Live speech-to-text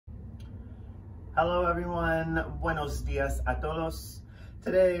Hello everyone, buenos dias a todos.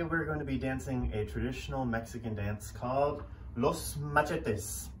 Today we're going to be dancing a traditional Mexican dance called Los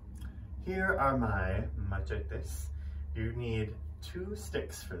Machetes. Here are my machetes. You need 2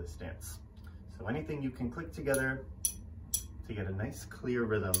 sticks for this dance. So anything you can click together to get a nice clear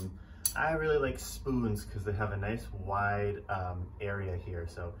rhythm. I really like spoons because they have a nice wide area here,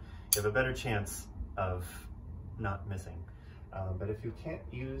 so you have a better chance of not missing. But if you can't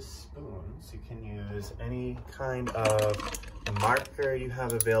use spoons, you can use any kind of marker you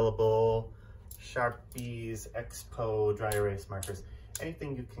have available, Sharpies, Expo, dry erase markers,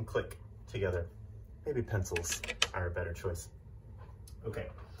 anything you can click together. Maybe pencils are a better choice. Okay,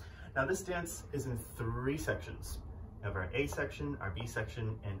 now this dance is in 3 sections. We have our A section, our B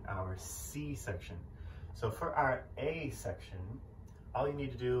section, and our C section. So for our A section, all you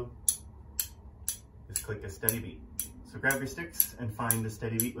need to do is click a steady beat. So grab your sticks and find the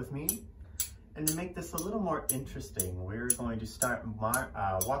steady beat with me. And to make this a little more interesting, we're going to start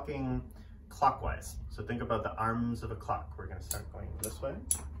walking clockwise. So think about the arms of a clock. We're gonna start going this way.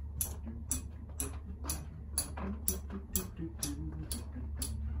 And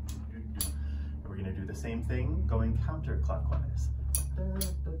we're gonna do the same thing going counterclockwise.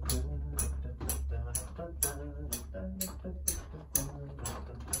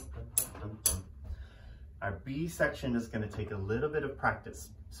 Our B section is going to take a little bit of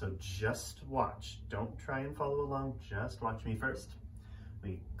practice, so just watch. Don't try and follow along, just watch me first.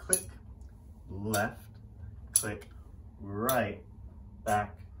 We click left, click right,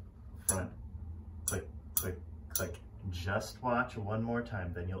 back, front, click, click, click. Just watch one more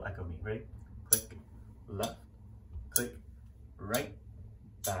time, then you'll echo me. Ready? Click left, click right,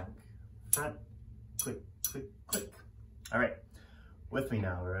 back, front, click, click, click. All right, with me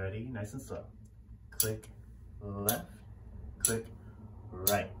now. Ready? Nice and slow. Click left, click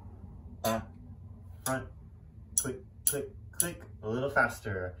right, back, front, click, click, click. A little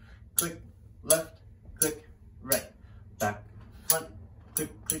faster. Click left, click right, back, front, click,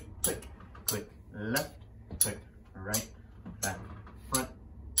 click, click. Click left, click right, back, front.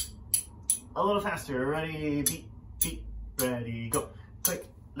 A little faster. Ready? Beat, beat, ready, go. Click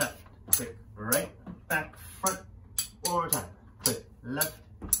left, click right, back, front. One more time. Click left,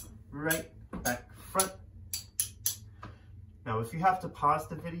 right, back, front. Now, if you have to pause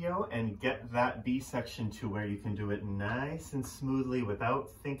the video and get that B section to where you can do it nice and smoothly without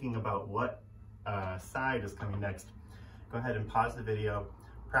thinking about what side is coming next, go ahead and pause the video,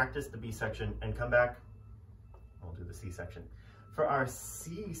 practice the B section, and come back. We'll do the C section. For our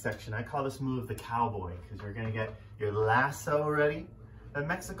C section, I call this move the cowboy, because you're gonna get your lasso ready. In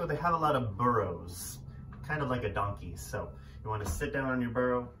Mexico, they have a lot of burros, kind of like a donkey. So you wanna sit down on your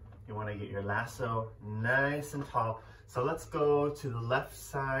burro, you wanna get your lasso nice and tall. So let's go to the left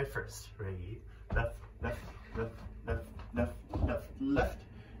side first. Ready? Left, left, left, left, left, left, left.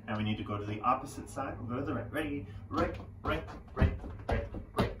 And we need to go to the opposite side. We'll go to the right. Ready? Right, right, right, right,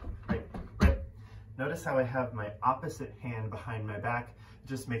 right, right, right. Notice how I have my opposite hand behind my back. It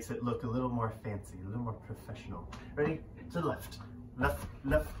just makes it look a little more fancy, a little more professional. Ready? To the left. Left,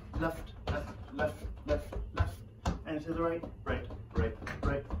 left, left, left, left, left, left. And to the right, right, right,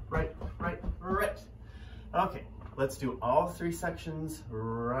 right, right, right, right. Okay. Let's do all 3 sections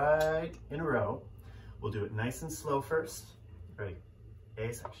right in a row. We'll do it nice and slow first. Ready?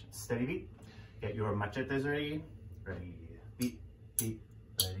 A section, steady beat. Get your machetes ready. Ready, beat, beat,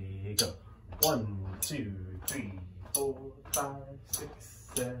 ready, go. 1, 2, 3, 4, 5, 6,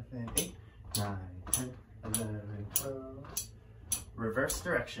 7, 8, 9, 10, 11, 12. Reverse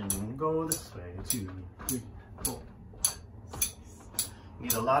direction, go this way. 2, 3, 4, 6. You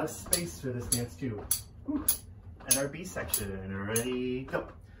need a lot of space for this dance too. Whew. And our B section, ready, go.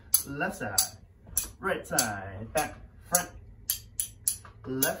 Left side, right side, back, front,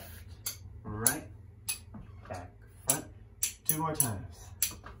 left, right, back, front. 2 more times.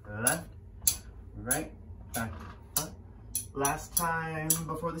 Left, right, back, front. Last time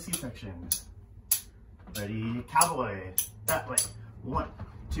before the C section. Ready, cowboy, that way. 1,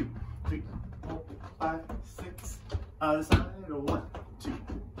 2, 3, 4, 5, 6. Other side, 1, 2,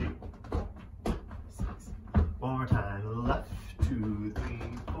 3. One more time. Left, 2, 3,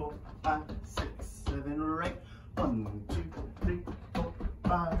 4, 5, 6, 7, right. 1, 2, 3, 4,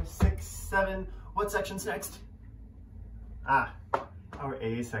 5, 6, 7. What section's next? Ah, our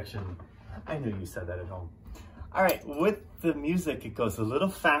A section. I knew you said that at home. All right, with the music, it goes a little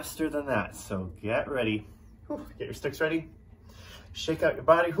faster than that. So get ready. Whew, get your sticks ready. Shake out your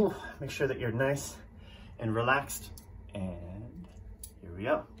body. Whew, make sure that you're nice and relaxed. And here we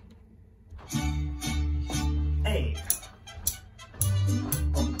go. A.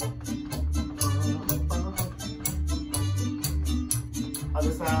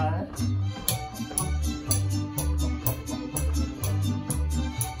 Other side.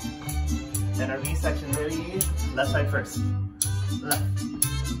 And our V section, ready? Left side first. Left,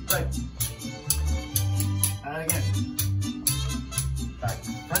 right. And again. Back,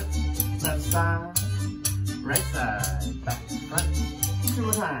 front, left side, right side, back, front. 2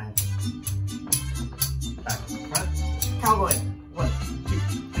 more times. Back, front, cowboy. 1, 2,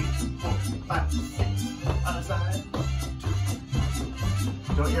 3, 4, 5, 6. Other side. 2.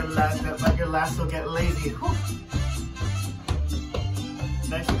 Don't let your lasso get lazy. Whew.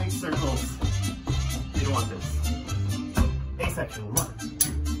 Nice big circles. You don't want this. A section. 1, 2,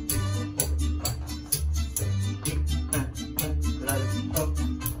 3, 4, 5, 6, 7, 8, 9, 10, 11,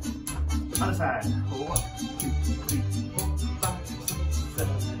 12. Other side. 1, 2, 3, 4, 5, 6,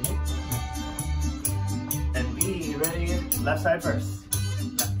 7, 8. And B, ready? Left side first.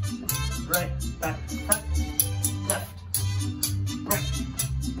 Left, right, back, front, left, right.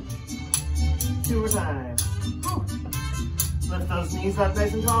 2 more times. Woo. Lift those knees up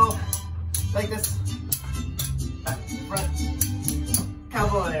nice and tall, like this. Back, front,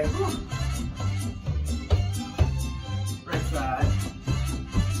 cowboy. Woo. Right side,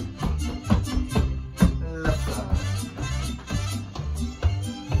 left side,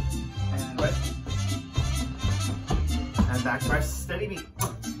 and right. And back to our steady beat.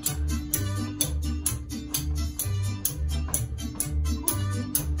 1, 2, 3.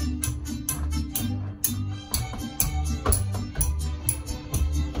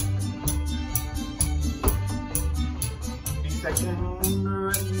 Section,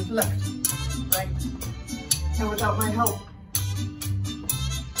 right, left, right, and without my help.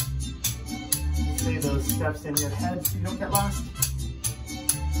 Say those steps in your head so you don't get lost.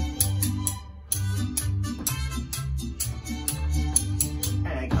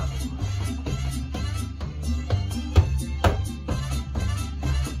 And go.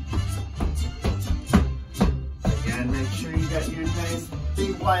 Again, make sure you get your nice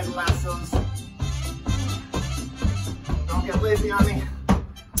big wide lassos. Don't get lazy on me.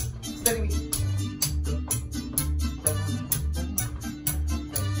 Steady me.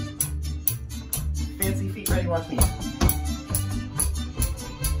 Fancy feet ready, watch me.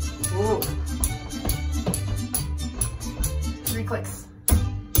 Ooh. 3 clicks.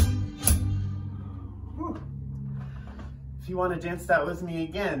 Whew. If you want to dance that with me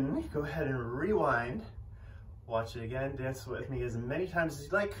again, go ahead and rewind. Watch it again, dance with me as many times as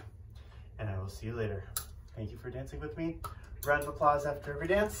you like, and I will see you later. Thank you for dancing with me. Round of applause after every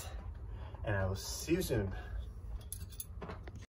dance, and I will see you soon.